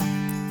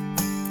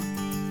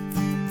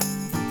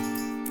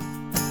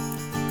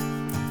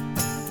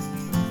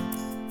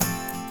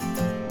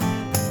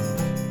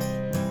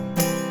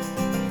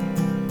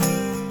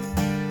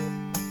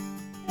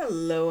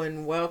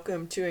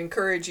welcome to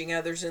Encouraging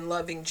Others in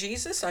Loving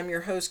Jesus. I'm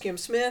your host, Kim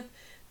Smith.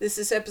 This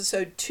is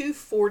episode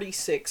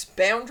 246.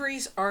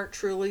 Boundaries aren't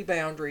truly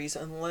boundaries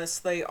unless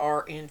they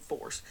are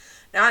enforced.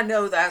 Now, I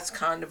know that's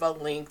kind of a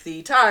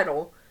lengthy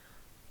title,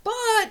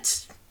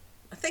 but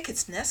I think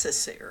it's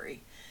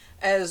necessary.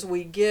 As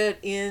we get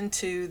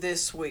into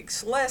this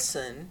week's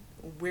lesson,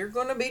 we're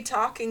going to be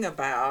talking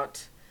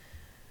about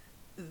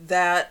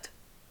that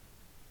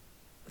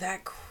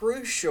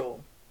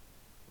crucial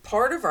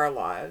part of our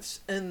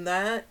lives, and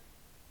that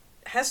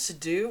has to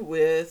do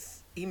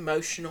with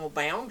emotional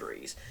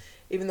boundaries.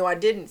 Even though I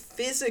didn't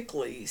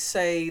physically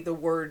say the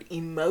word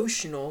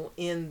emotional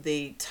in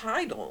the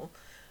title,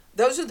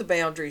 those are the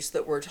boundaries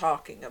that we're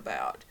talking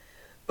about.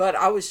 But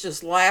I was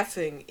just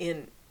laughing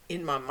in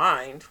my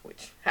mind,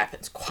 which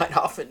happens quite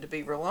often, to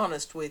be real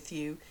honest with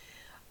you.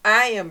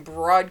 I am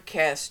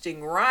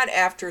broadcasting right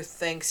after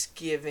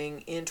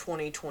Thanksgiving in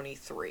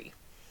 2023.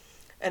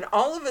 And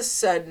all of a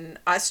sudden,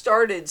 I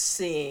started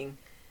seeing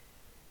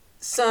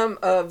some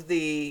of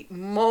the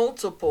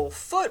multiple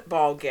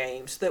football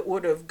games that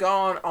would have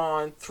gone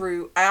on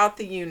throughout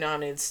the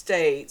United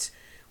States,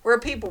 where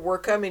people were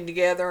coming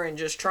together and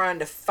just trying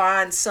to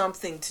find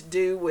something to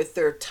do with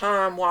their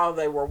time while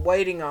they were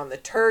waiting on the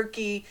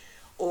turkey,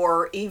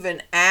 or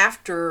even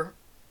after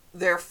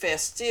their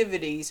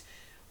festivities,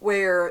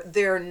 where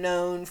they're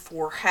known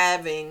for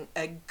having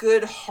a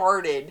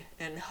good-hearted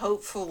and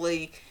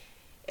hopefully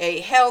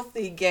a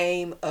healthy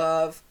game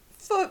of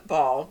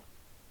football.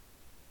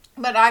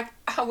 But I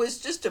was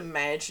just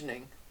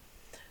imagining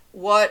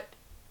what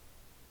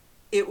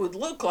it would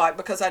look like,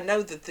 because I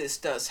know that this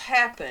does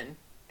happen,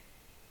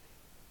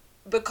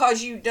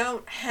 because you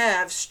don't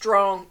have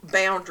strong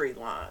boundary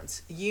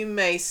lines. You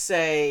may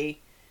say,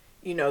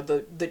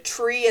 the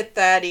tree at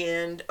that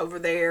end over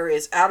there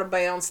is out of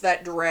bounds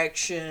that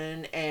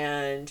direction,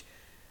 and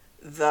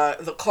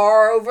the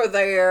car over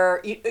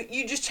there,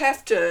 you just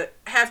have to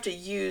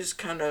use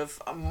kind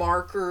of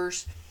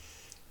markers,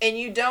 and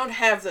you don't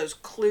have those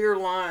clear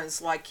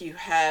lines like you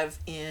have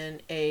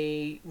in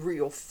a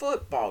real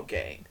football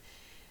game.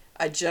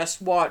 I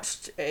just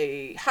watched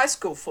a high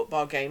school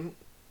football game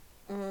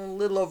a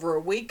little over a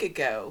week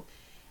ago,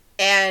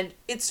 and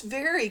it's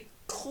very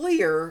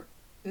clear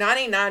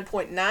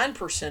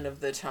 99.9% of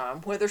the time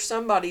whether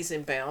somebody's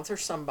in bounds or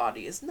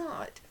somebody is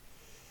not.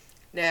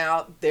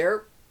 Now,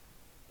 there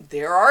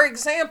are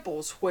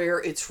examples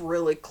where it's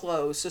really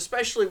close,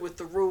 especially with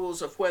the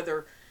rules of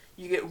whether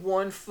you get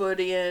 1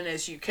 foot in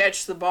as you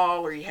catch the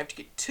ball, or you have to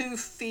get 2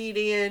 feet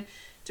in,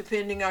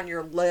 depending on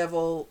your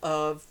level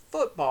of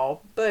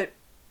football. But,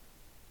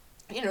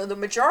 the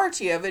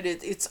majority of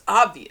it's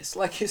obvious.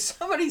 Like, if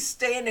somebody's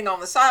standing on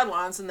the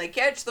sidelines and they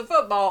catch the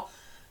football,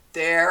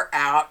 they're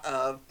out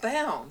of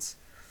bounds.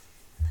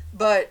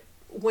 But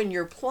when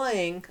you're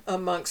playing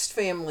amongst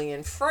family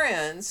and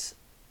friends,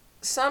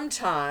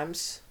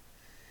 sometimes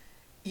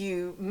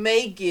you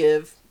may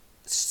give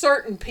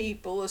certain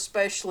people,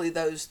 especially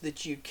those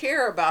that you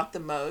care about the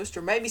most,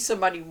 or maybe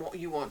somebody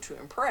you want to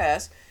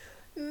impress,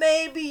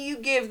 maybe you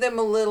give them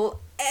a little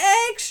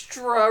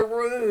extra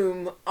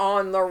room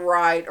on the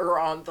right or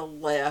on the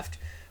left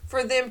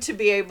for them to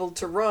be able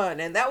to run.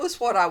 And that was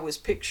what I was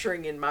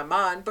picturing in my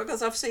mind,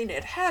 because I've seen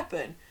it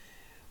happen,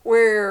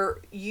 where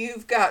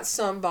you've got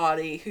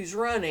somebody who's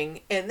running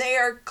and they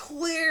are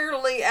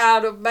clearly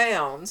out of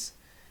bounds,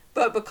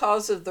 but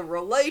because of the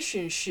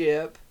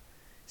relationship,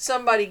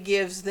 somebody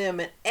gives them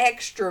an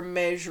extra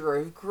measure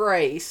of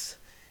grace,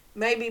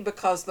 maybe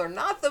because they're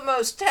not the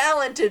most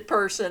talented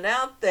person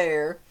out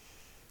there,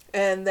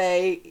 and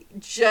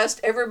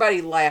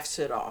everybody laughs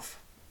it off.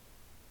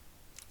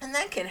 And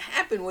that can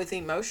happen with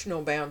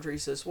emotional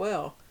boundaries as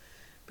well,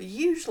 but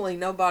usually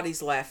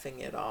nobody's laughing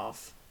it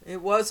off.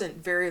 It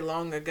wasn't very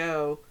long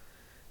ago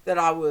that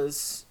I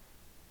was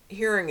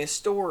hearing a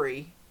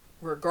story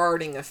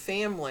regarding a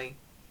family,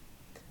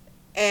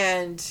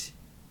 and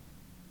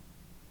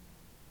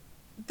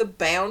the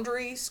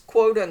boundaries,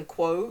 quote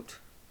unquote,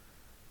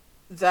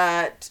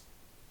 that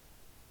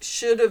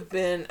should have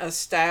been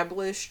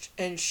established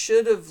and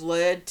should have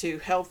led to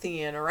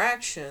healthy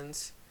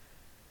interactions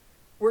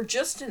were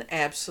just an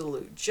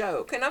absolute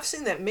joke. And I've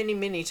seen that many,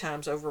 many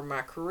times over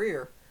my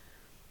career.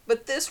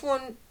 But this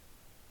one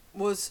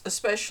was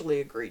especially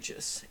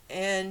egregious.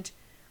 And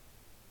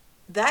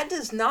that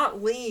does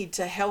not lead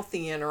to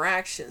healthy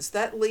interactions.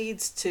 That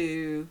leads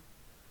to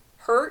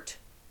hurt.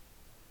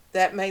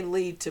 That may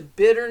lead to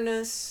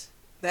bitterness.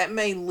 That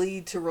may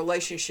lead to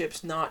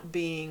relationships not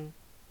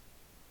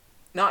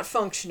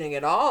functioning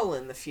at all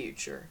in the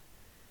future.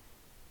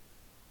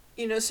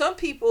 Some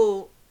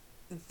people,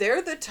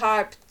 they're the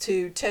type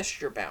to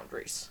test your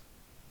boundaries.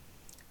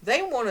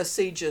 They want to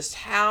see just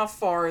how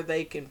far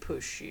they can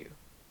push you.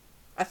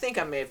 I think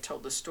I may have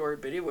told this story,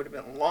 but it would have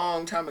been a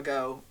long time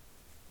ago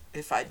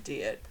if I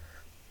did.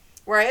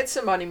 Where I had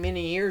somebody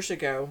many years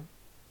ago,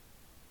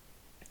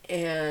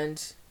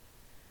 and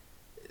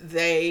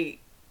they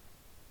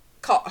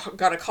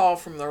got a call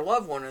from their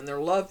loved one, and their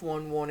loved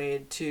one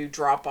wanted to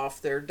drop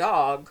off their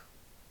dog.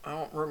 I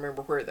don't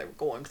remember where they were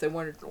going, but they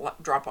wanted to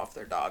drop off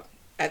their dog.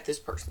 at this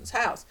person's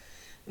house.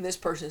 And this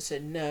person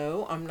said,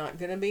 no, I'm not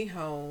going to be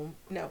home.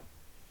 No.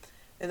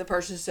 And the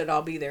person said,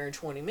 I'll be there in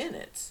 20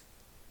 minutes.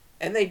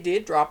 And they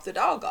did drop the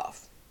dog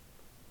off.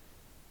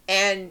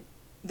 And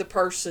the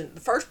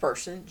first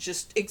person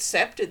just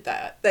accepted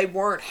that. They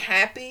weren't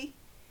happy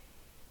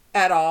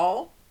at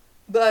all,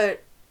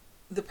 but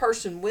the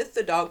person with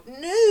the dog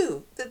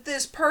knew that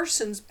this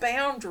person's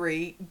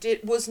boundary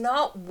was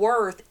not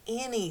worth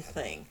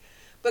anything,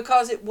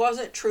 because it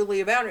wasn't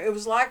truly a boundary. It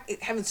was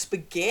like having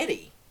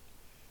spaghetti,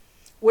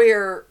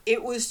 where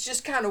it was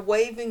just kind of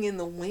waving in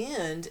the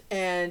wind,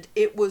 and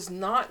it was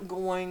not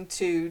going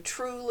to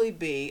truly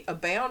be a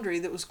boundary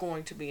that was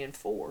going to be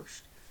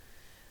enforced.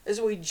 As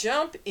we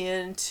jump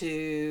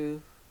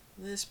into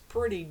this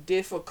pretty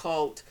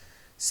difficult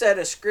set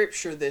of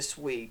scripture this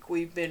week,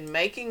 we've been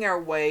making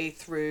our way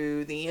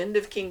through the end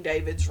of King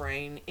David's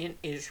reign in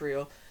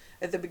Israel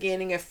at the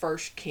beginning of 1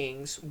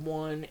 Kings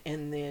 1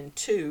 and then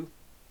 2.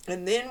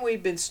 And then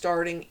we've been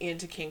starting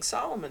into King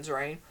Solomon's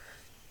reign.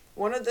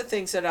 One of the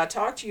things that I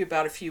talked to you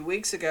about a few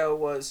weeks ago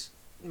was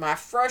my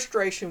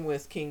frustration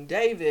with King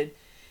David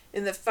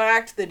in the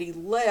fact that he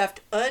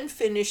left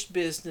unfinished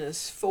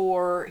business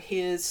for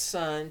his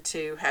son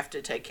to have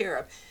to take care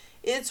of.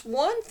 It's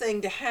one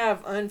thing to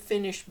have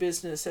unfinished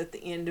business at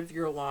the end of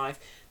your life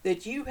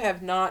that you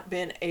have not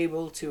been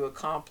able to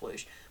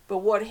accomplish. But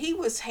what he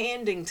was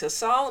handing to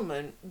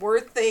Solomon were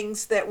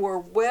things that were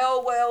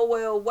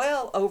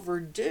well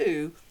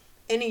overdue,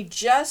 and he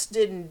just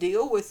didn't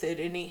deal with it,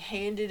 and he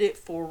handed it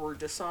forward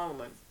to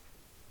Solomon.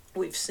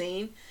 We've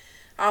seen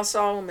how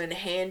Solomon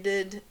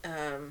handled,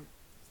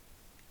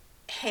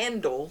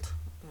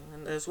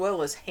 as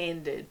well as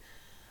handed,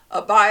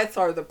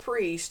 Abiathar the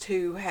priest,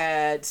 who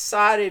had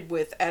sided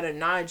with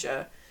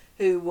Adonijah,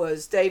 who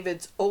was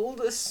David's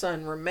oldest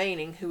son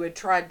remaining, who had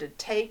tried to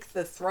take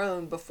the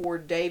throne before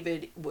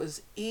David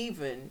was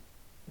even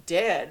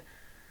dead.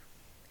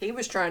 He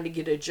was trying to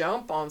get a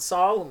jump on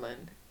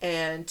Solomon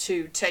and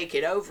to take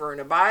it over.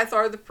 And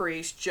Abiathar the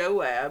priest,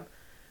 Joab,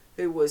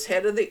 who was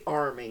head of the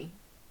army,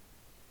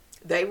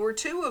 they were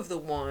two of the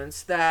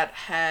ones that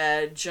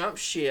had jumped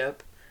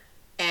ship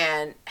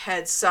and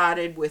had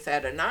sided with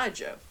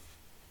Adonijah.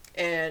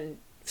 And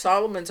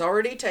Solomon's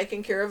already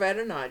taken care of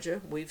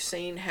Adonijah. We've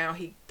seen how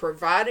he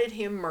provided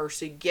him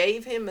mercy,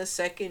 gave him a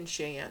second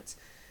chance,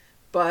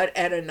 but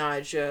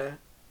Adonijah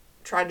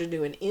tried to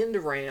do an end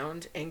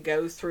around and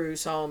go through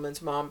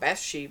Solomon's mom,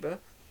 Bathsheba,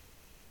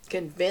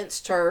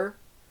 convinced her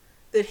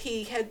that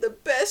he had the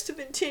best of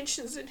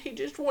intentions and he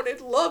just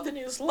wanted love in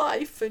his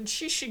life, and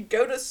she should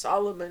go to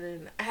Solomon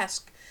and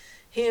ask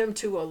him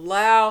to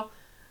allow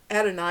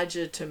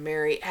Adonijah to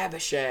marry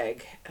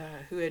Abishag,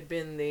 who had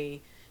been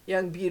the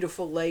young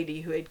beautiful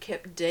lady who had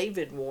kept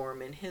David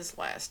warm in his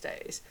last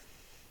days.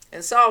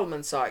 And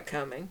Solomon saw it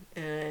coming,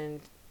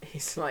 and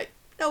he's like,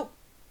 nope,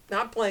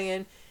 not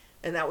playing.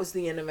 And that was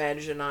the end of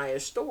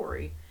Adonijah's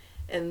story.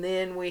 And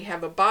then we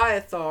have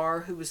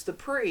Abiathar, who was the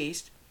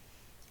priest,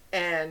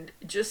 and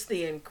just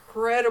the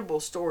incredible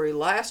story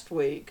last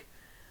week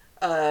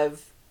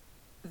of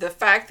the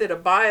fact that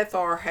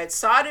Abiathar had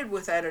sided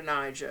with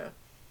Adonijah,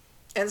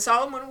 and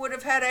Solomon would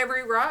have had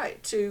every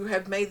right to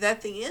have made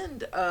that the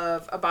end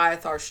of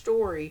Abiathar's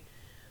story,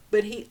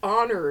 but he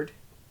honored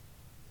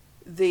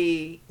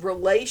the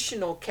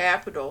relational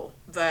capital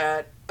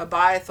that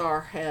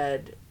Abiathar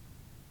had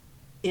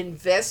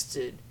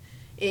invested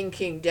in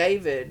King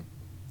David,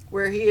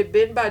 where he had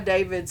been by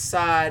David's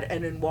side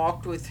and had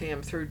walked with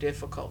him through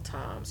difficult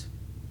times.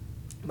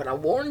 But I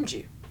warned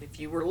you, if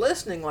you were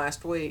listening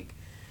last week,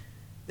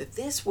 that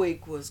this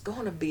week was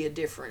going to be a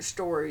different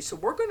story. So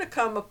we're going to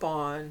come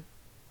upon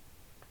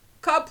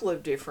a couple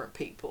of different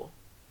people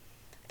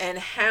and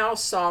how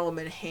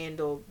Solomon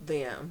handled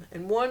them,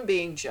 and one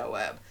being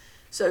Joab.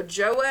 So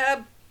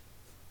Joab,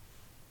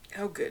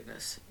 oh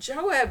goodness,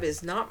 Joab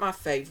is not my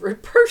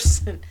favorite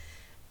person.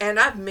 And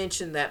I've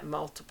mentioned that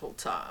multiple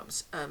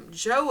times.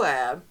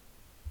 Joab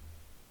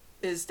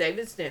is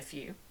David's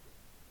nephew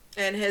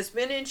and has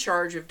been in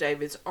charge of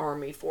David's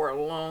army for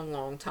a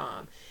long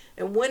time.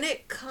 And when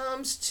it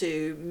comes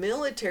to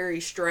military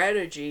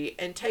strategy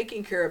and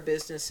taking care of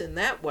business in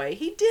that way,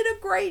 he did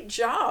a great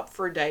job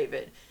for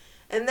David.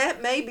 And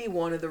that may be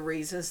one of the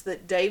reasons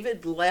that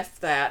David left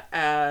that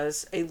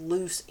as a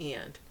loose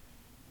end.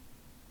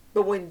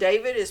 But when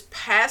David is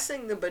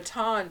passing the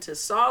baton to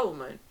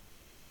Solomon,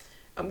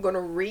 I'm going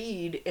to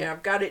read, and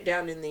I've got it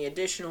down in the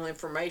additional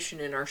information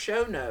in our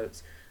show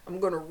notes. I'm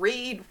going to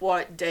read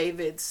what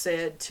David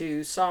said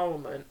to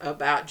Solomon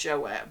about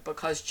Joab,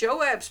 because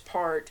Joab's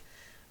part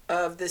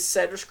of this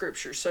set of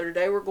scriptures. So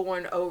today we're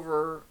going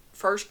over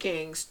 1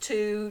 Kings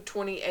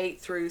 2:28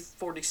 through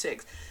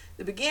 46.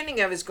 The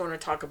beginning of it is going to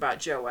talk about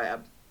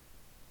Joab.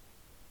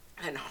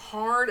 And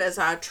hard as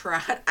I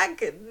tried, I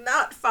could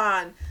not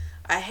find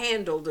a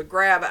handle to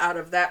grab out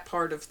of that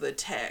part of the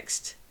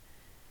text.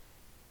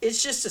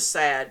 It's just a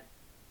sad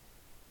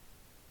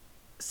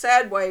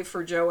way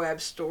for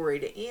Joab's story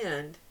to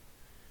end.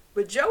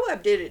 But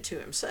Joab did it to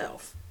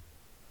himself.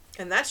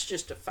 And that's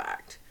just a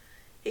fact.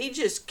 He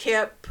just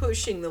kept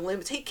pushing the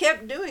limits. He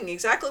kept doing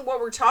exactly what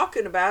we're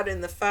talking about,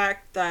 in the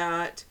fact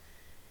that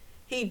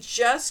he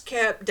just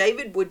kept,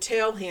 David would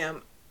tell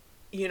him,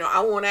 I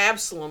want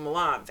Absalom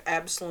alive.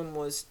 Absalom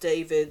was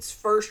David's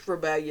first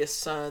rebellious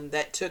son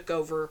that took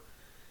over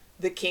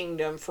the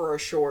kingdom for a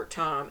short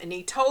time. And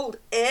he told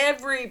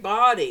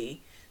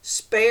everybody,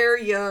 spare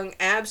young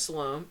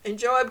Absalom, and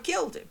Joab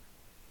killed him.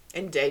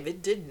 And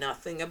David did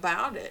nothing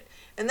about it.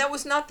 And that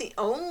was not the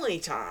only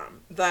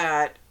time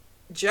that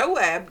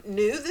Joab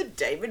knew that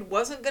David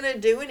wasn't going to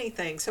do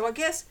anything. So I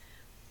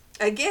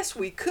guess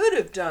we could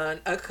have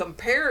done a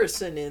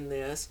comparison in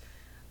this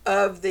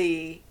of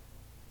the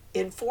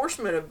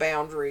enforcement of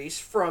boundaries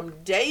from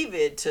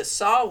David to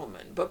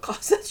Solomon,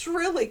 because that's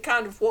really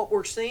kind of what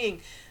we're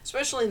seeing,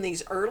 especially in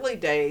these early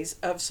days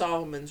of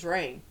Solomon's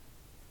reign.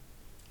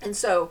 And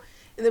so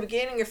in the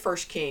beginning of 1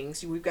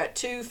 Kings, we've got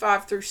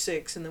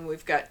 2:5-6, and then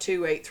we've got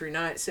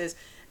 2:8-9. It says,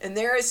 "And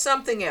there is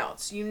something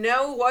else. You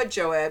know what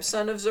Joab,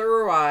 son of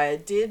Zeruiah,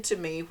 did to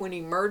me when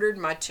he murdered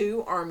my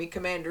 2 army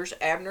commanders,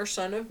 Abner,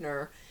 son of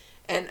Ner,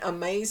 and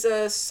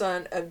Amasa,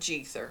 son of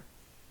Jether.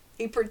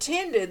 He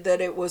pretended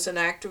that it was an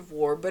act of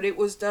war, but it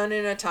was done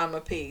in a time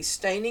of peace,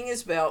 staining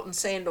his belt and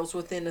sandals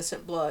with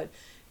innocent blood.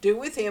 Do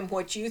with him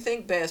what you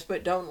think best,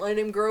 but don't let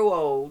him grow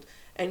old,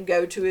 and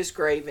go to his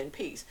grave in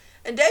peace."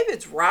 And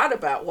David's right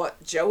about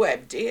what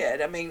Joab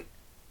did. I mean,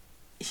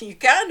 you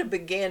kind of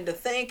began to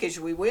think as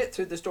we went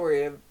through the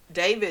story of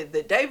David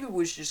that David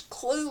was just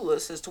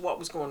clueless as to what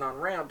was going on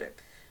around him.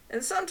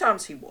 And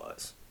sometimes he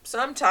was.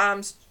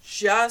 Sometimes,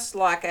 just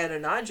like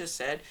Adonijah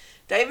said,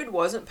 David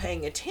wasn't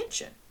paying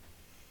attention.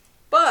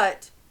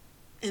 But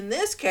in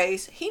this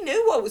case, he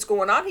knew what was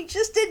going on. He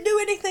just didn't do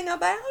anything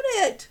about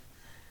it.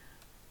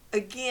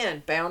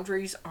 Again,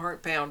 boundaries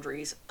aren't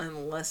boundaries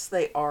unless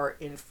they are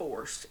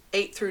enforced.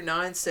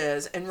 8-9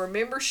 says, "And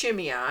remember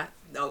Shimei."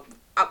 No,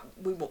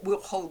 we'll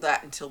hold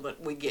that until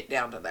we get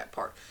down to that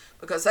part,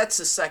 because that's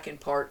the second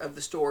part of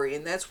the story,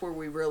 and that's where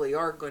we really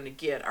are going to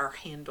get our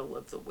handle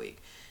of the week.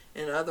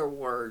 In other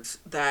words,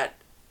 that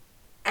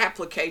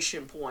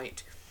application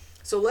point.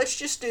 So let's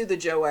just do the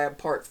Joab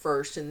part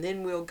first, and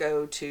then we'll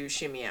go to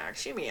Shimei.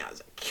 Shimei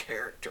is a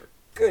character.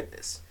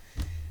 Goodness.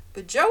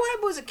 But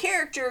Joab was a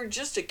character,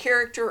 just a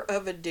character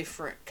of a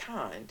different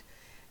kind.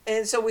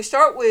 And so we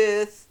start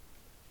with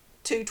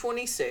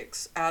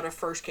 2:26 out of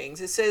 1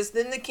 Kings. It says,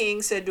 "Then the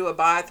king said to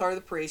Abiathar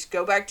the priest,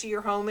 'Go back to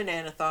your home in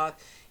Anathoth.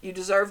 You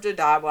deserve to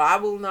die, but I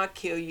will not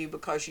kill you,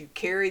 because you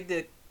carried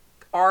the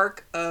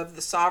ark of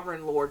the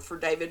sovereign Lord for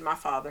David my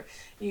father.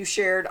 You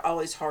shared all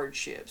his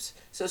hardships.'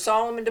 So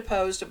Solomon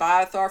deposed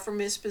Abiathar from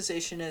his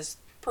position as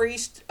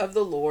priest of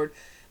the Lord,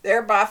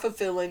 thereby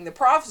fulfilling the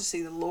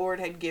prophecy the Lord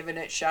had given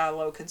at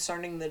Shiloh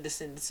concerning the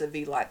descendants of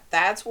Eli."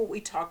 That's what we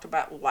talked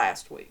about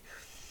last week.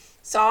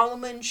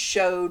 Solomon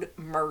showed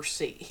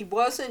mercy. He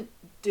wasn't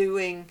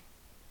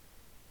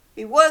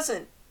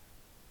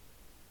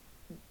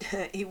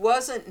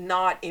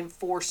not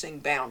enforcing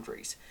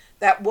boundaries.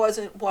 That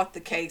wasn't what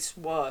the case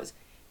was.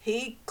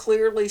 He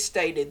clearly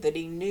stated that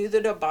he knew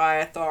that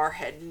Abiathar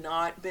had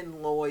not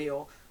been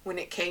loyal when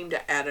it came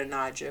to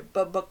Adonijah,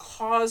 but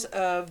because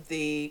of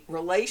the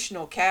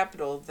relational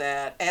capital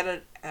that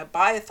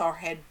Abiathar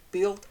had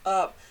built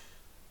up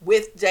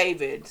with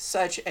David,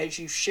 such as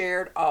you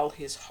shared all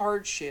his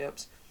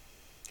hardships,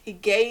 he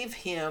gave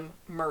him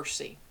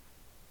mercy.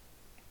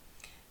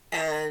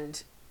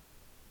 And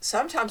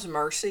sometimes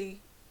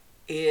mercy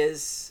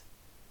is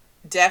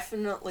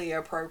definitely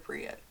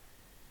appropriate.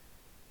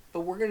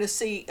 But we're going to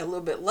see a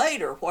little bit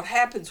later what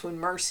happens when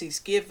mercy's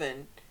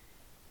given.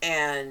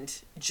 And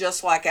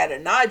just like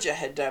Adonijah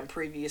had done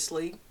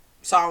previously,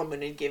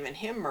 Solomon had given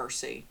him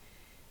mercy.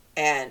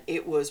 And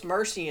it was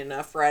mercy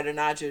enough for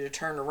Adonijah to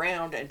turn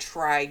around and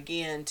try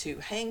again to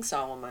hang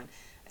Solomon.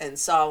 And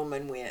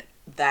Solomon went,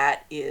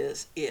 "That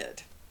is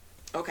it."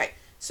 Okay,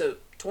 so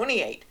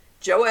 28.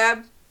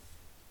 Joab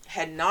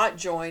had not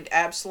joined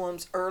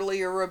Absalom's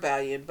earlier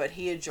rebellion, but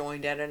he had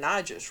joined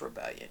Adonijah's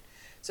rebellion.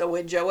 So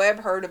when Joab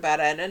heard about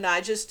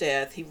Adonijah's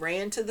death, he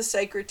ran to the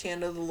sacred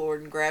tent of the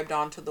Lord and grabbed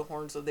onto the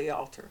horns of the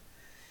altar.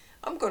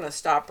 I'm going to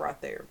stop right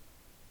there.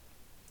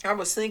 I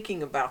was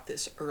thinking about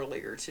this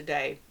earlier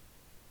today.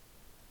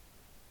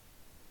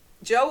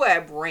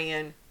 Joab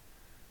ran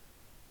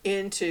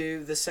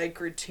into the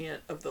sacred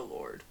tent of the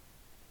Lord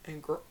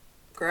and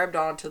grabbed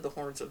onto the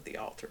horns of the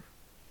altar.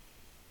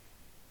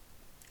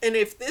 And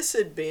if this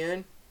had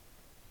been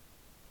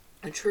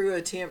a true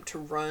attempt to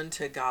run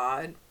to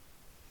God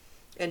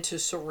and to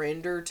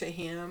surrender to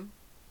Him,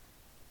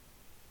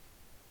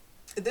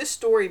 this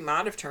story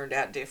might have turned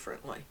out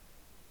differently.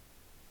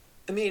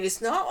 I mean,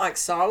 it's not like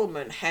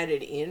Solomon had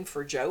it in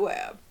for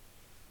Joab.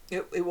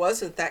 It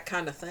wasn't that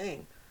kind of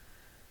thing.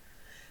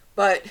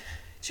 But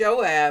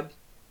Joab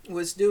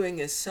was doing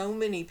as so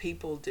many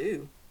people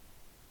do.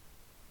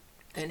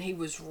 And he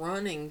was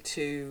running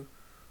to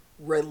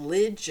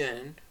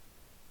religion,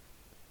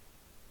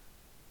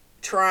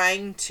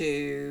 trying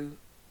to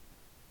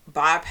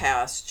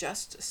bypass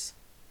justice.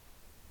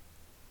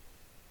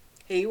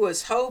 He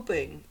was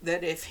hoping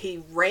that if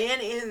he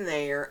ran in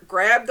there,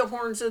 grabbed the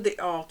horns of the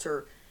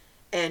altar,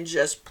 and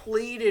just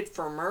pleaded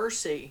for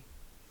mercy,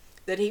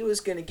 that he was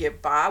going to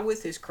get by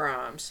with his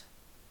crimes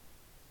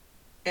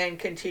and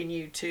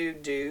continue to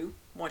do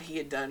what he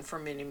had done for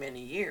many,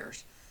 many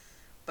years.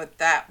 But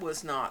that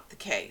was not the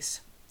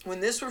case. When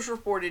this was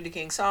reported to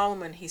King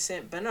Solomon, he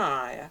sent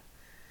Benaiah,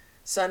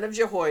 son of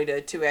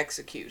Jehoiada, to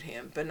execute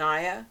him.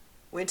 Benaiah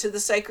went to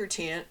the sacred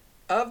tent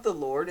of the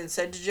Lord and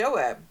said to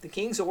Joab, the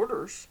king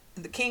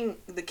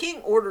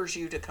orders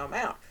you to come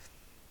out.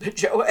 But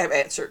Joab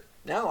answered,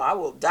 no, I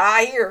will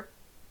die here.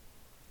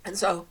 And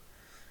so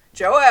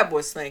Joab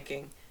was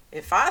thinking,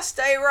 if I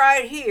stay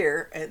right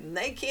here and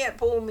they can't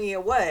pull me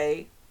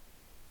away,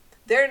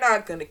 they're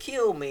not going to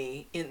kill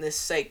me in this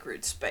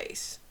sacred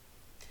space.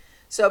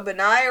 So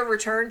Benaiah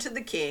returned to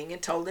the king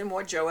and told him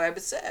what Joab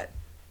had said.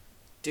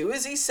 Do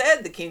as he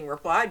said, the king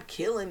replied,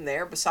 kill him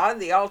there beside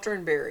the altar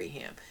and bury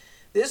him.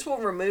 This will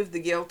remove the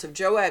guilt of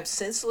Joab's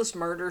senseless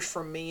murders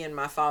from me and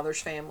my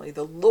father's family.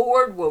 The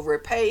Lord will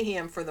repay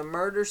him for the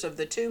murders of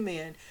the two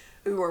men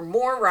who were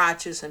more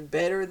righteous and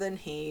better than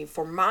he.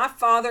 For my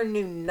father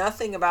knew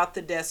nothing about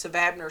the deaths of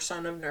Abner,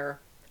 son of Ner,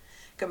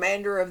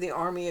 commander of the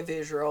army of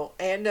Israel,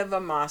 and of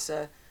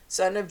Amasa,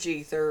 son of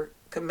Jether,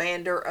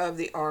 commander of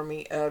the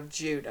army of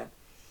Judah.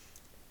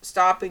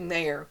 Stopping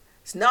there.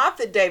 It's not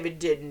that David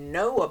didn't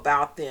know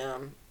about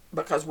them,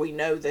 because we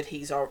know that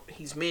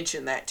he's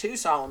mentioned that to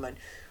Solomon,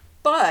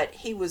 but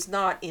he was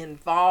not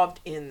involved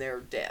in their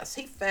deaths.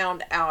 He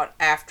found out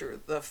after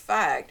the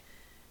fact,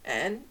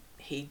 and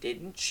he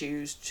didn't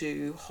choose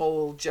to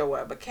hold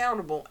Joab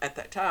accountable at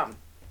that time.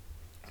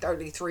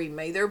 33.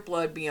 May their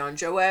blood be on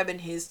Joab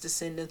and his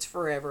descendants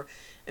forever,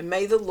 and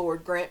may the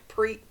Lord grant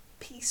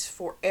peace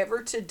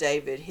forever to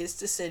David, his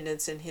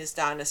descendants, and his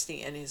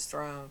dynasty and his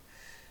throne.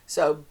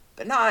 So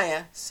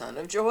Benaiah, son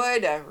of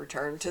Jehoiada,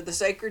 returned to the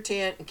sacred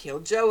tent and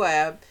killed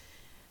Joab,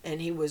 and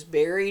he was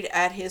buried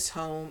at his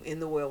home in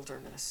the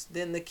wilderness.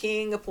 Then the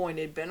king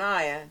appointed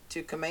Benaiah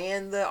to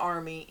command the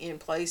army in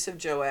place of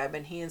Joab,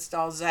 and he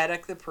installed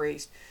Zadok the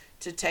priest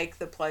to take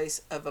the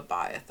place of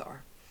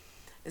Abiathar.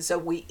 And so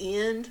we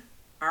end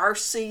our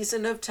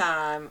season of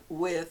time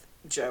with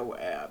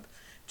Joab.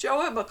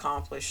 Joab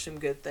accomplished some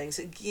good things.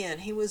 Again,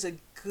 he was a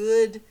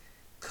good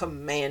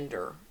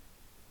commander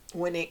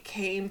when it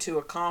came to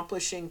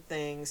accomplishing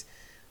things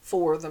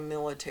for the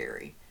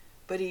military.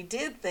 But he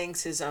did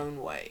things his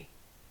own way.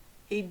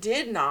 He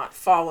did not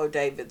follow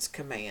David's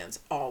commands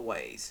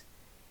always.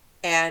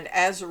 And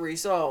as a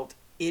result,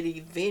 it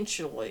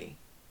eventually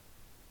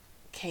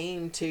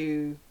came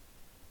to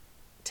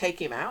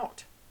take him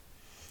out.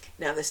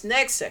 Now, this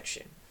next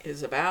section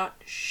is about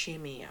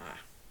Shimei.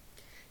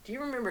 Do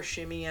you remember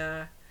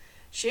Shimei?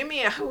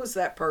 Shimei was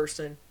that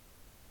person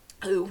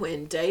who,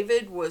 when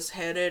David was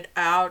headed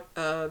out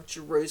of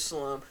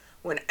Jerusalem,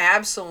 when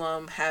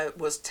Absalom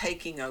was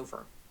taking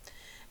over,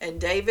 and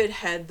David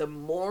had the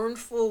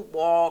mournful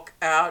walk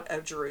out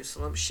of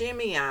Jerusalem,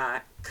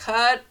 Shimei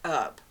cut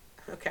up.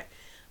 Okay,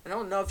 I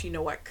don't know if you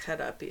know what cut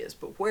up is,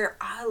 but where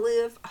I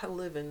live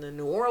in the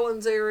New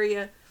Orleans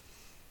area.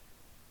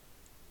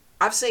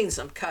 I've seen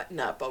some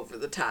cutting up over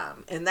the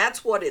time, and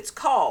that's what it's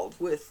called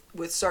with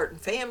certain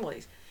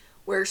families,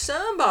 where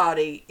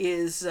somebody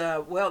is,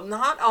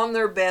 not on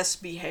their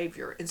best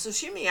behavior. And so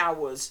Shimei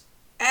was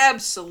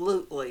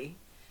absolutely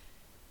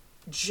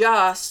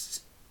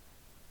just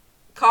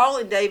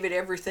calling David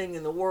everything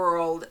in the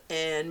world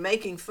and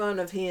making fun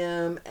of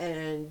him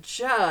and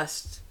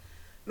just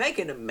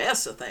making a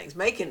mess of things,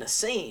 making a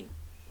scene.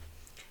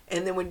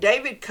 And then when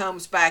David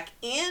comes back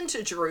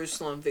into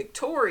Jerusalem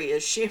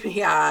victorious,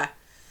 Shimei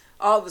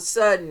all of a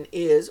sudden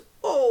is,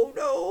 oh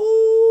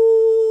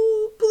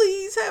no,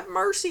 please have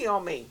mercy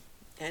on me.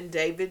 And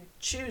David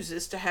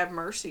chooses to have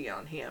mercy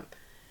on him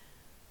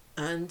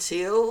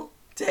until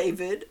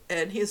David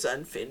and his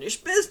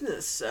unfinished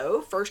business.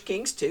 So 1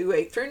 Kings 2,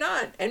 8 through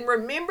 9. And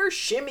remember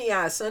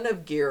Shimei, son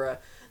of Gera,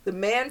 the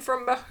man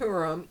from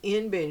Bahurim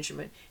in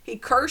Benjamin. He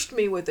cursed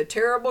me with a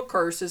terrible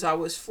curse as I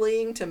was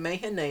fleeing to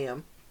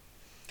Mahanaim.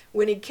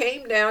 When he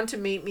came down to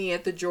meet me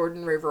at the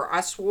Jordan River,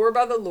 I swore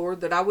by the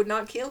Lord that I would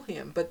not kill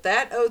him. But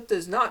that oath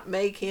does not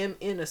make him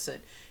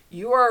innocent.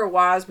 You are a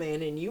wise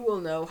man, and you will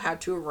know how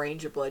to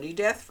arrange a bloody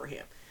death for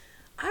him.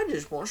 I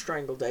just want to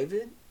strangle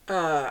David.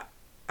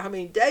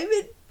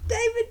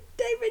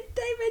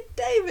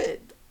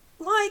 David.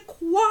 Like,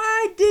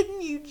 why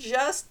didn't you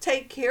just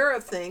take care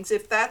of things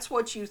if that's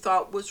what you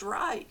thought was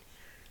right?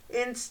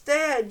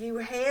 Instead, you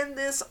hand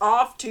this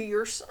off to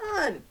your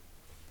son.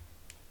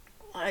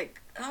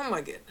 Like, oh my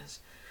goodness.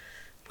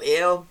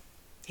 Well,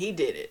 he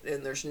did it,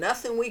 and there's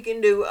nothing we can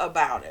do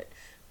about it.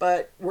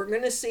 But we're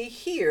going to see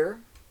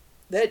here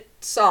that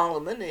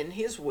Solomon, in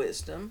his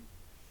wisdom,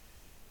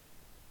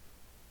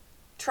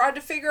 tried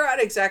to figure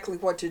out exactly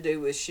what to do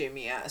with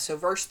Shimei. So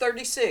verse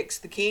 36,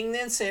 the king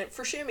then sent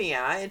for Shimei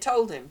and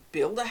told him,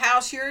 build a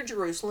house here in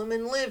Jerusalem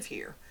and live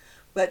here,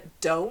 but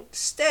don't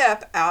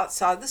step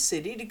outside the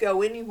city to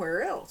go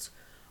anywhere else.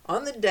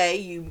 On the day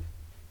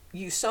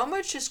you so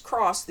much as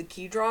cross the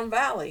Kidron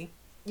Valley,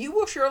 You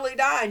will surely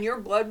die, and your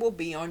blood will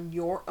be on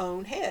your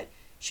own head.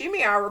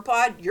 Shimei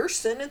replied, Your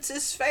sentence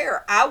is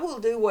fair. I will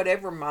do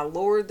whatever my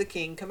lord the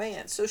king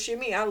commands. So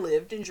Shimei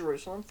lived in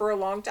Jerusalem for a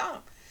long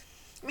time.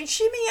 I mean,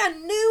 Shimei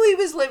knew he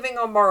was living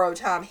on borrowed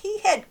time. He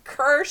had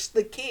cursed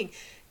the king,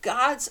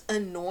 God's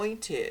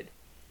anointed,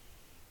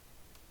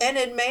 and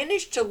had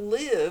managed to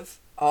live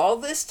all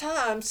this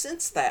time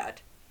since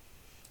that.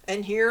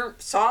 And here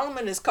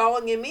Solomon is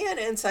calling him in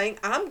and saying,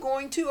 I'm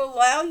going to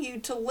allow you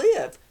to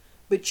live,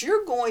 but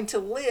you're going to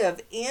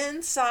live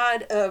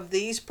inside of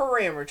these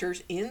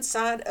parameters,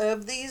 inside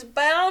of these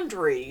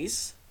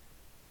boundaries.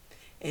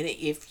 And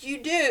if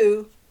you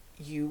do,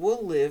 you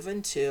will live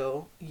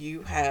until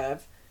you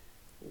have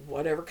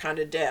whatever kind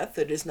of death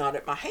that is not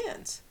at my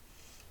hands.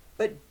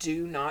 But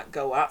do not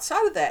go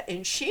outside of that.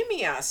 And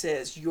Shimei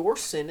says, Your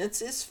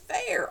sentence is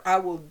fair. I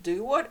will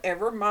do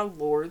whatever my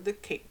lord the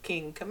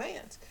king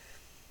commands.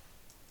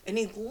 And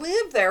he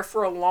lived there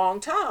for a long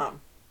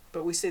time.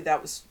 But we see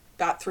that was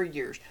about 3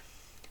 years.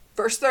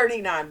 Verse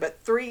 39, But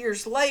 3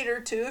 years later,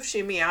 2 of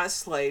Shimei's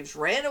slaves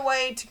ran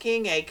away to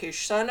King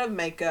Achish, son of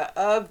Maacah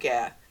of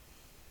Gath.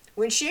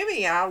 When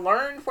Shimei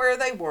learned where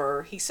they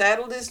were, he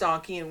saddled his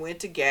donkey and went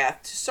to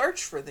Gath to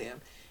search for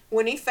them.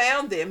 When he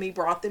found them, he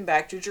brought them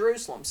back to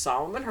Jerusalem.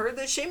 Solomon heard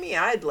that Shimei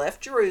had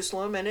left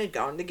Jerusalem and had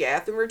gone to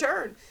Gath and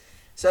returned.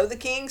 So the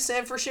king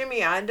sent for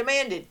Shimei and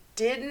demanded,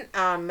 Didn't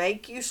I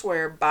make you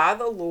swear by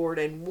the Lord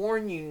and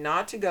warn you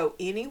not to go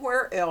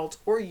anywhere else,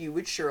 or you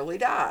would surely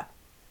die?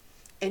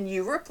 And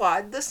you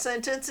replied, The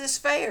sentence is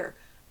fair.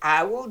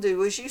 I will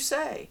do as you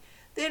say.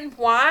 Then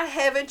why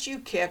haven't you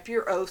kept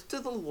your oath to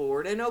the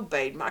Lord and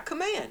obeyed my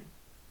command?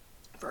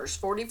 Verse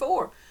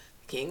 44.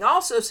 The king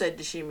also said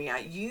to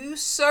Shimei, You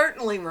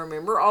certainly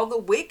remember all the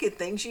wicked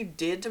things you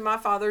did to my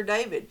father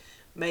David.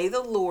 May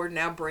the Lord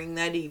now bring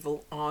that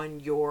evil on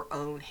your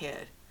own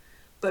head.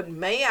 But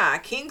may I,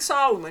 King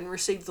Solomon,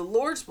 receive the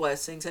Lord's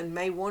blessings, and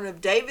may one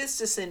of David's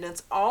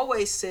descendants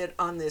always sit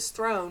on this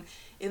throne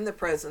in the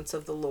presence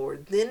of the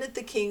Lord. Then at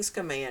the king's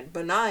command,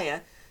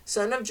 Benaiah,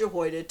 son of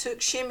Jehoiada,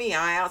 took Shimei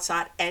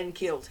outside and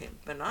killed him.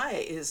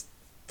 Benaiah has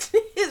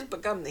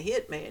become the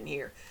hit man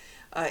here.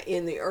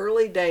 In the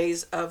early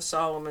days of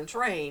Solomon's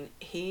reign,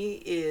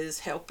 he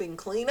is helping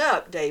clean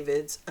up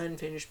David's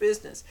unfinished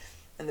business.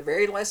 And the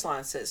very last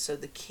line says, So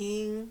the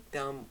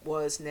kingdom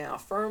was now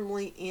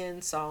firmly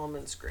in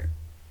Solomon's grip.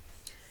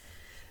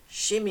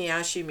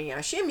 Shimei,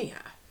 Shimei, Shimei.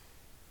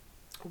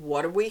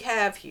 What do we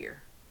have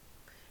here?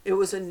 It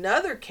was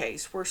another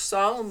case where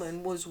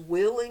Solomon was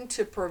willing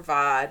to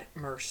provide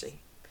mercy.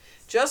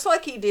 Just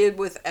like he did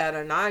with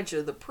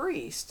Adonijah the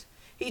priest,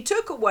 he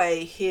took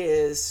away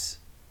his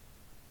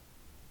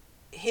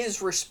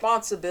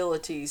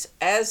responsibilities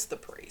as the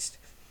priest,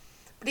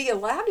 but he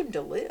allowed him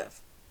to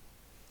live.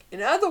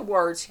 In other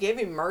words, he gave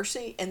him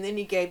mercy and then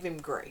he gave him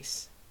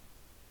grace.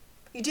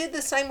 He did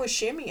the same with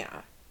Shimei.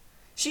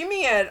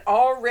 Shimei had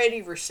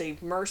already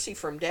received mercy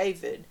from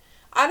David.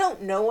 I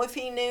don't know if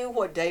he knew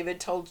what David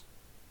told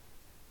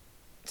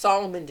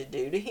Solomon to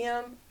do to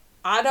him.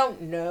 I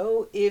don't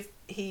know if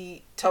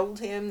he told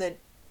him that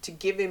to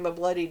give him a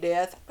bloody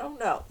death. I don't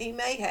know. He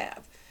may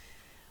have.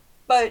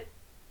 But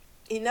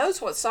he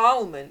knows what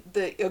Solomon,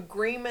 the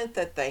agreement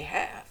that they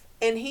have.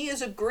 And he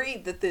has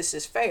agreed that this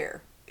is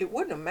fair. It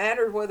wouldn't have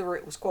mattered whether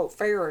it was, quote,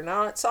 fair or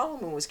not.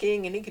 Solomon was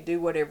king and he could do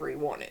whatever he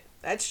wanted.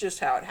 That's just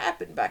how it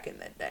happened back in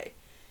that day.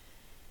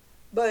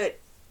 But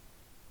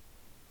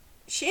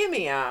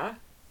Shimei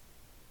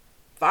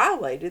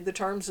violated the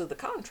terms of the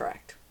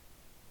contract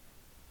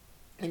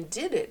and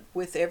did it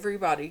with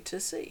everybody to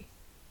see.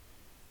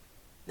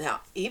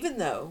 Now, even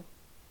though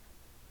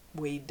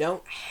we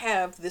don't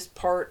have this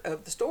part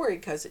of the story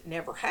because it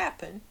never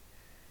happened,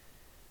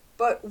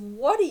 but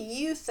what do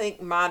you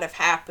think might have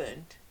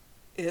happened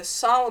if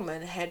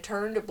Solomon had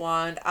turned a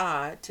blind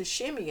eye to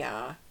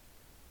Shimei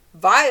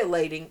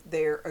violating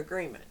their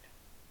agreement?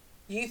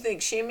 You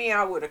think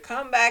Shimei would have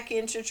come back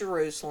into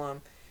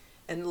Jerusalem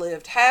and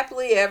lived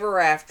happily ever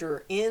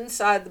after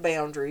inside the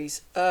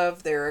boundaries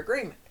of their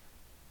agreement?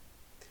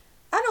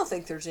 I don't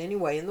think there's any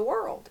way in the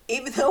world,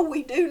 even though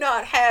we do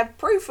not have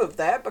proof of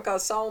that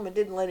because Solomon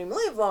didn't let him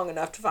live long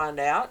enough to find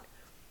out.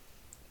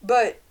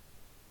 But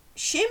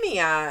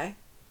Shimei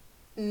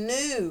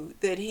knew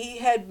that he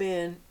had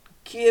been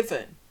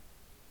given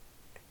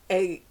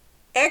an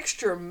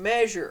extra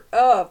measure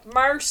of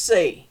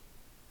mercy.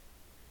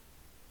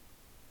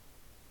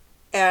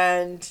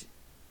 And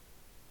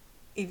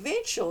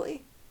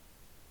eventually,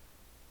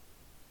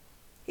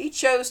 he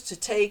chose to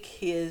take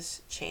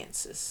his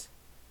chances.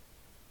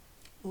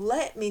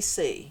 Let me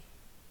see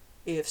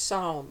if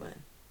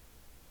Solomon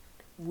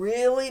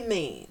really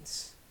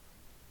means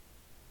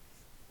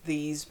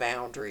these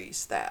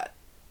boundaries that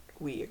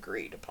we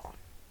agreed upon.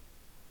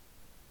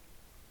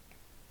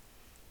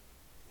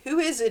 Who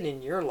is it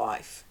in your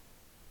life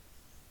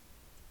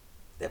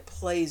that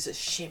plays a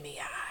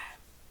Shimei?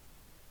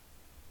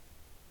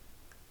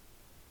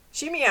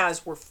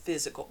 Shimei's were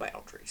physical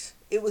boundaries.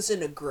 It was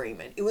an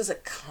agreement. It was a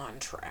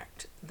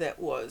contract that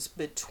was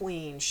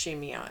between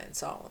Shimei and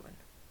Solomon.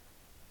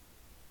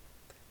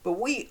 But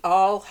we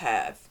all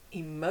have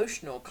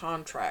emotional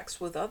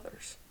contracts with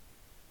others.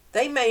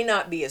 They may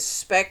not be as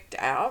specked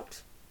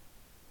out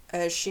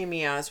as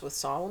Shimei's with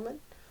Solomon,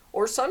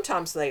 or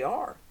sometimes they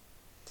are.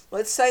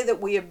 Let's say that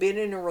we have been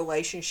in a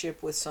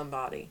relationship with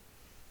somebody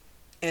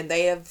and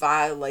they have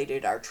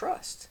violated our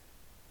trust,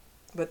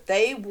 but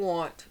they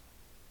want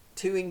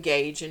to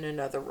engage in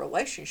another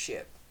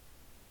relationship.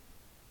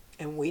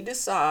 And we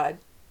decide,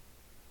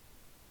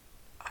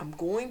 I'm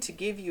going to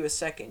give you a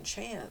second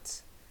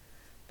chance,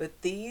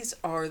 but these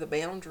are the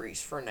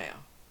boundaries for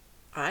now.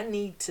 I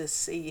need to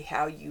see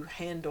how you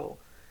handle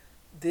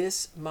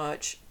this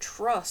much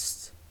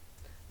trust,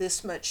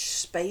 this much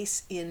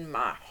space in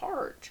my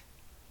heart.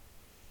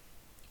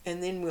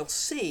 And then we'll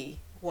see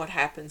what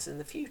happens in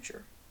the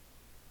future.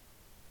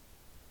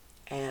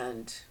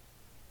 And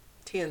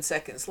 10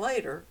 seconds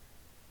later,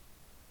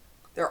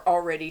 they're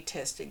already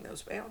testing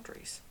those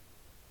boundaries.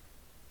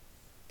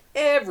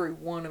 Every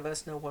one of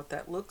us know what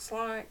that looks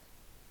like,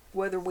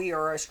 whether we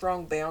are a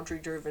strong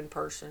boundary-driven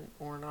person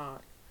or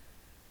not.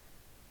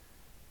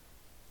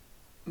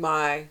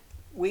 My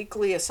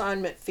weekly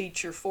assignment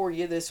feature for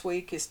you this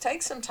week is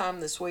take some time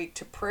this week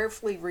to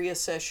prayerfully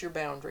reassess your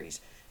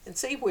boundaries and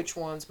see which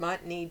ones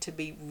might need to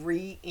be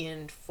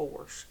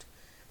reinforced.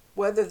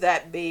 Whether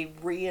that be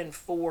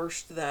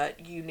reinforced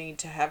that you need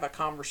to have a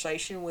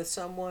conversation with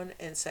someone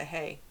and say,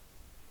 hey,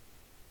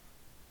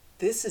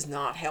 this is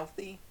not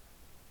healthy,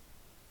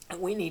 and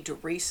we need to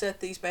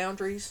reset these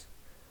boundaries,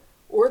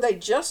 or they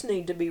just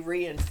need to be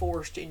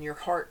reinforced in your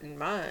heart and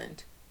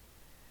mind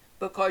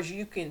because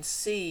you can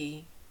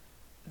see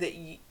that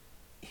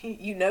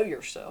you know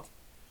yourself,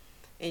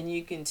 and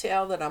you can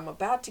tell that I'm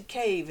about to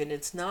cave and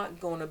it's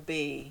not going to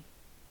be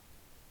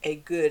a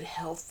good,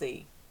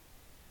 healthy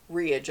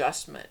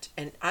readjustment.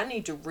 And I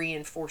need to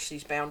reinforce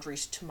these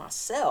boundaries to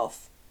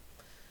myself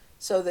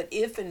so that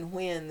if and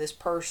when this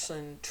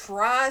person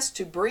tries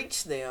to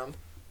breach them,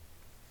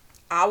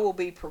 I will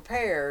be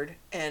prepared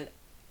and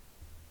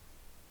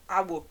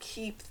I will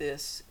keep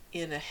this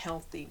in a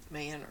healthy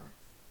manner.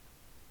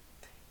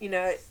 You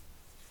know,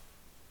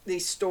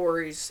 these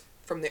stories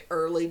from the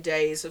early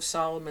days of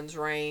Solomon's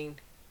reign,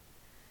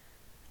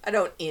 I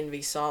don't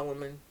envy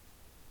Solomon.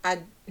 I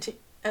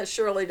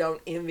surely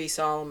don't envy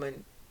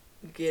Solomon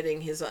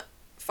getting his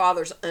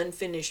father's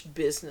unfinished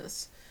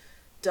business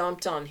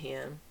dumped on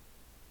him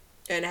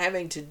and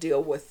having to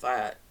deal with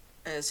that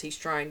as he's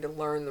trying to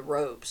learn the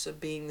ropes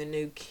of being the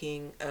new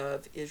king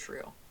of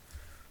Israel.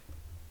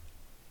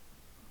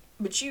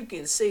 But you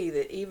can see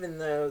that even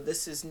though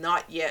this is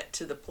not yet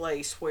to the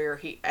place where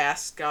he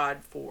asks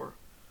God for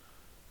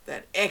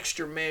that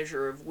extra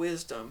measure of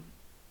wisdom,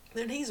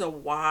 then he's a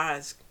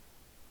wise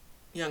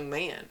young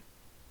man.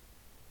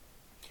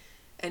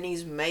 And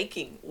he's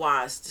making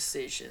wise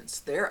decisions.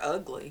 They're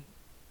ugly.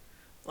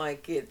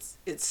 Like it's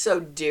so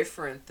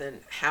different than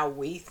how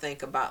we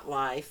think about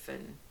life,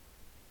 and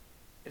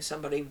if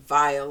somebody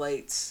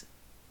violates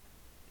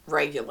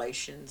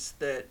regulations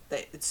that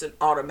it's an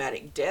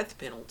automatic death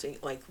penalty.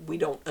 Like we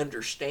don't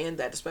understand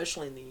that,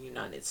 especially in the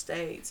United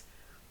States.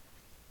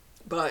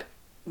 But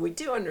we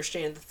do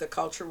understand that the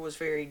culture was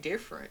very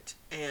different,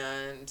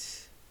 and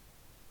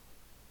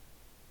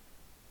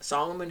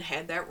Solomon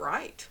had that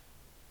right.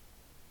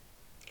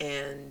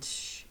 And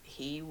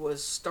he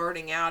was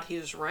starting out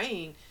his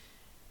reign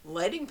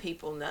letting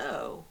people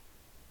know,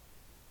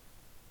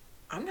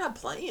 I'm not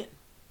playing.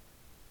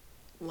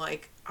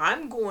 Like,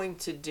 I'm going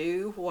to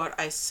do what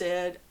I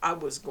said I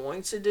was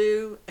going to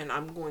do, and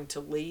I'm going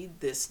to lead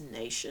this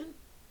nation.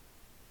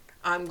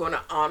 I'm going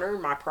to honor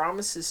my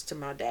promises to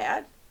my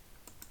dad.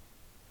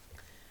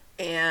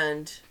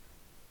 And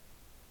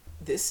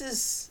this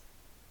is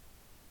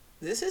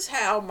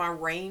how my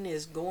reign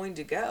is going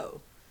to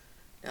go.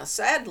 Now,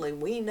 sadly,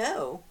 we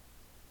know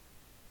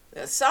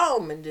that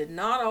Solomon did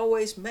not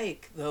always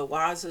make the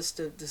wisest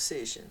of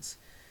decisions.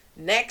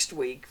 Next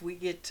week, we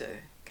get to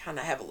kind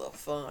of have a little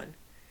fun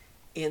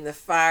in the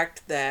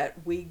fact that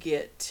we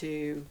get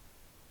to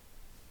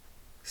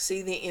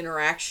see the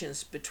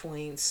interactions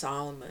between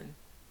Solomon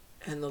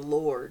and the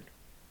Lord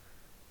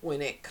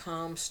when it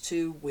comes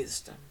to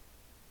wisdom.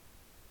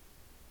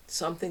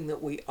 Something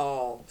that we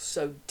all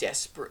so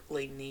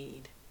desperately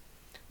need.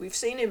 We've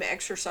seen him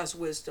exercise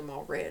wisdom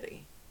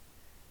already,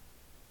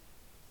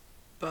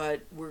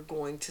 but we're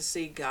going to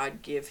see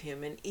God give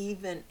him an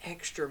even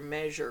extra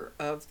measure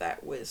of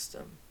that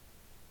wisdom.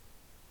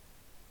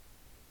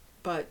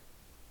 But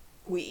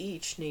we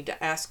each need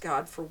to ask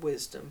God for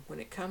wisdom when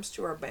it comes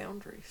to our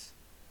boundaries.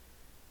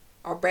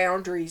 Our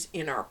boundaries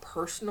in our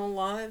personal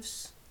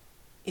lives,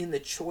 in the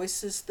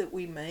choices that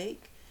we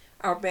make,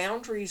 our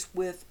boundaries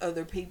with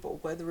other people,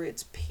 whether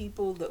it's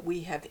people that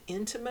we have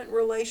intimate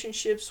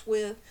relationships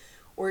with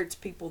or it's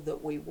people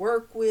that we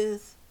work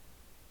with.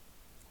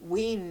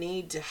 We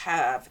need to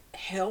have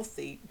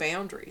healthy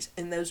boundaries,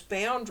 and those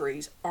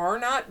boundaries are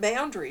not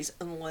boundaries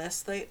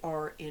unless they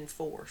are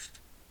enforced.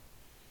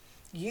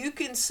 You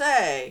can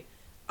say,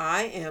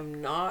 I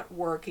am not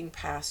working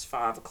past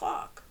 5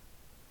 o'clock.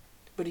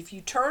 But if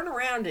you turn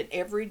around and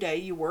every day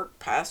you work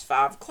past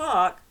 5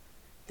 o'clock,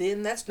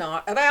 then that's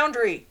not a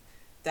boundary.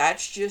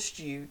 That's just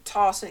you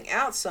tossing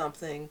out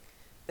something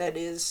that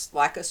is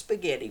like a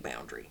spaghetti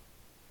boundary,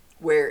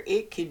 where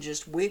it can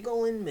just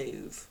wiggle and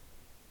move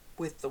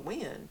with the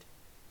wind.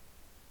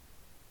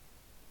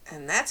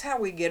 And that's how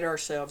we get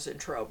ourselves in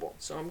trouble.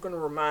 So I'm going to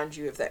remind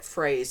you of that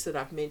phrase that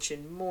I've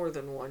mentioned more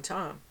than one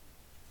time.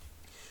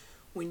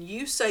 When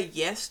you say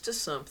yes to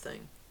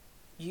something,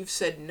 you've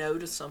said no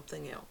to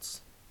something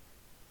else.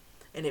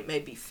 And it may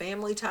be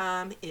family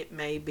time, it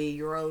may be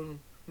your own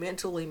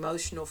mental,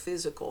 emotional,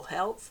 physical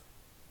health,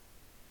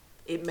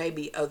 it may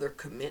be other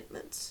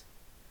commitments.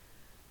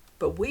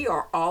 But we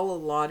are all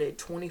allotted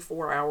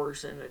 24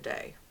 hours in a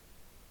day.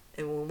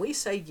 And when we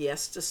say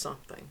yes to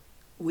something,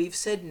 we've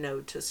said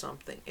no to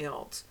something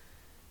else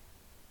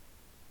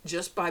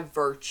just by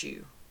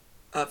virtue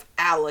of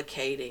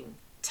allocating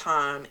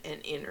time and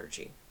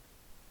energy.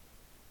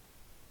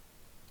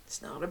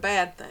 It's not a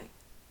bad thing.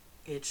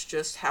 It's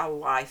just how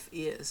life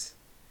is.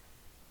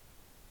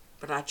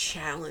 But I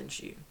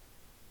challenge you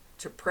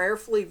to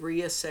prayerfully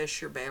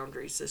reassess your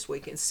boundaries this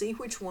week and see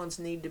which ones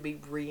need to be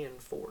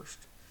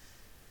reinforced.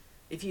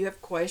 If you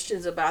have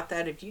questions about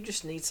that, if you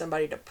just need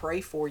somebody to pray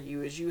for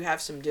you as you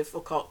have some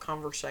difficult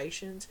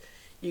conversations,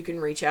 you can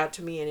reach out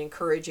to me at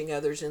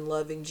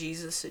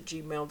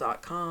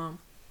encouragingothersInLovingJesus@gmail.com.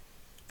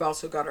 We've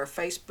also got our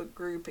Facebook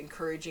group,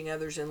 Encouraging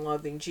Others in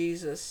Loving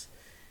Jesus.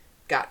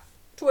 Got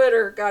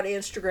Twitter, got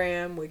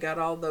Instagram, we got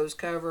all those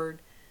covered.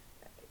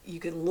 You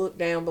can look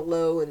down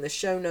below in the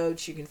show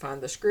notes. You can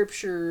find the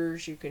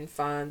scriptures. You can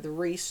find the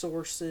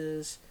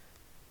resources.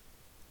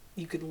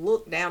 You can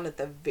look down at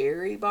the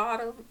very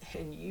bottom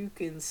and you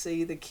can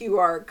see the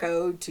QR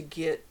code to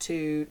get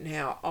to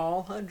now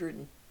all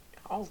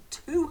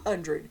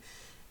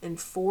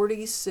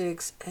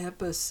 246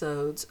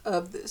 episodes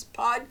of this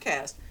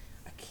podcast.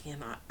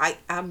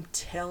 I'm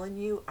telling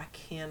you, I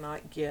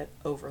cannot get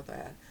over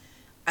that.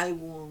 I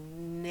will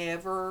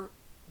never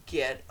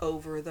get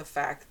over the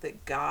fact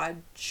that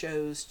God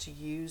chose to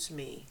use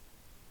me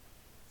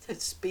to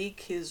speak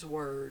His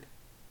word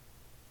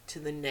to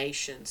the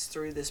nations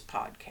through this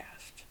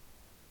podcast.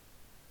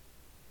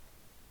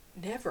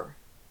 Never.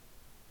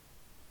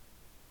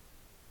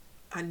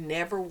 I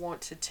never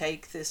want to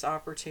take this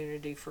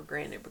opportunity for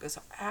granted because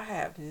I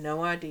have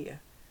no idea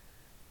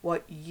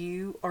what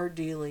you are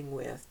dealing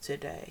with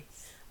today.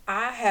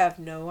 I have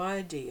no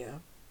idea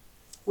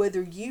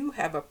whether you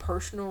have a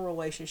personal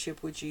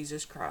relationship with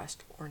Jesus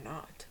Christ or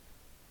not.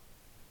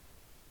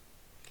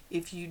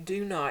 If you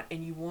do not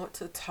and you want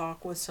to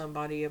talk with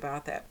somebody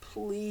about that,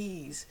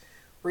 please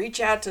reach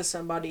out to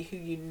somebody who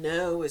you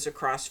know is a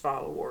Christ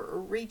follower, or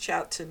reach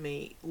out to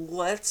me.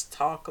 Let's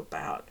talk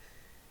about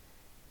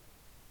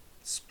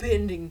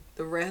spending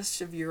the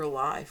rest of your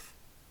life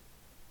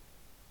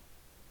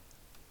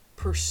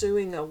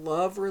pursuing a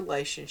love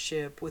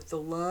relationship with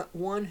the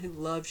one who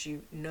loves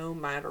you no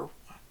matter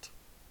what,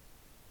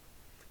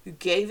 who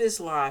gave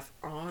his life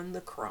on the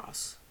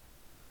cross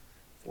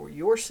for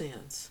your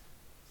sins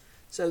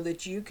so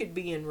that you could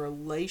be in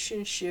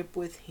relationship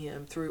with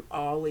him through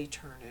all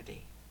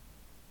eternity.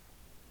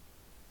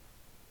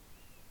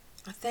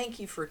 I thank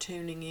you for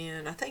tuning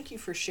in. I thank you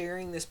for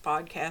sharing this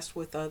podcast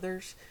with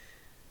others.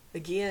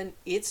 Again,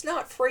 it's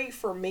not free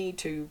for me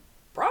to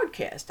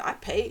broadcast. I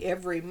pay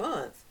every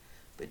month.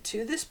 But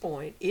to this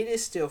point, it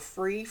is still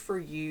free for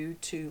you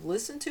to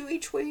listen to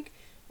each week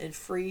and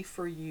free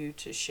for you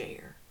to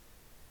share.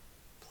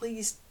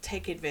 Please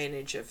take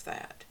advantage of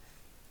that.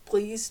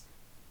 Please,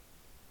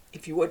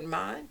 if you wouldn't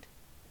mind,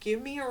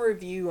 give me a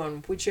review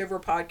on whichever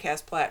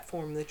podcast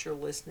platform that you're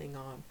listening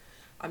on.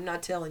 I'm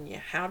not telling you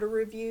how to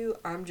review.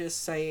 I'm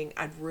just saying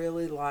I'd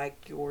really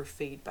like your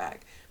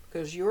feedback,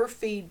 because your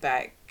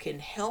feedback can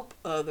help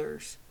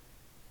others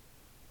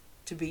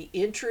to be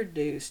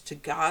introduced to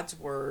God's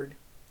Word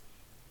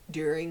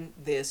during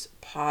this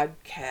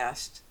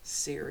podcast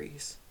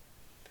series,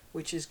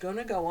 which is going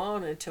to go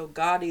on until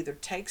God either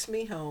takes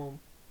me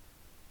home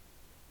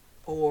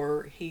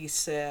or he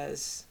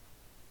says,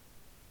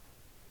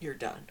 you're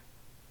done.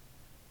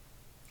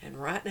 And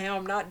right now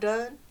I'm not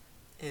done,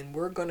 and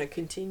we're going to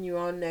continue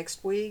on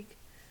next week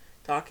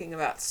talking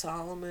about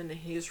Solomon and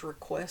his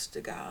request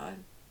to God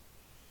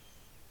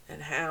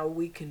and how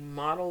we can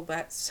model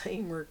that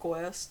same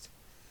request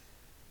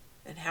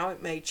and how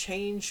it may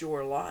change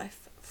your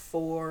life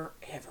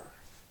forever.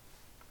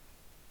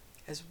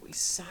 As we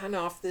sign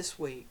off this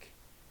week,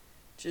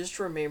 just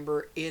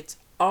remember it's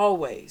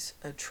always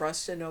a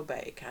trust and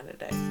obey kind of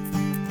day.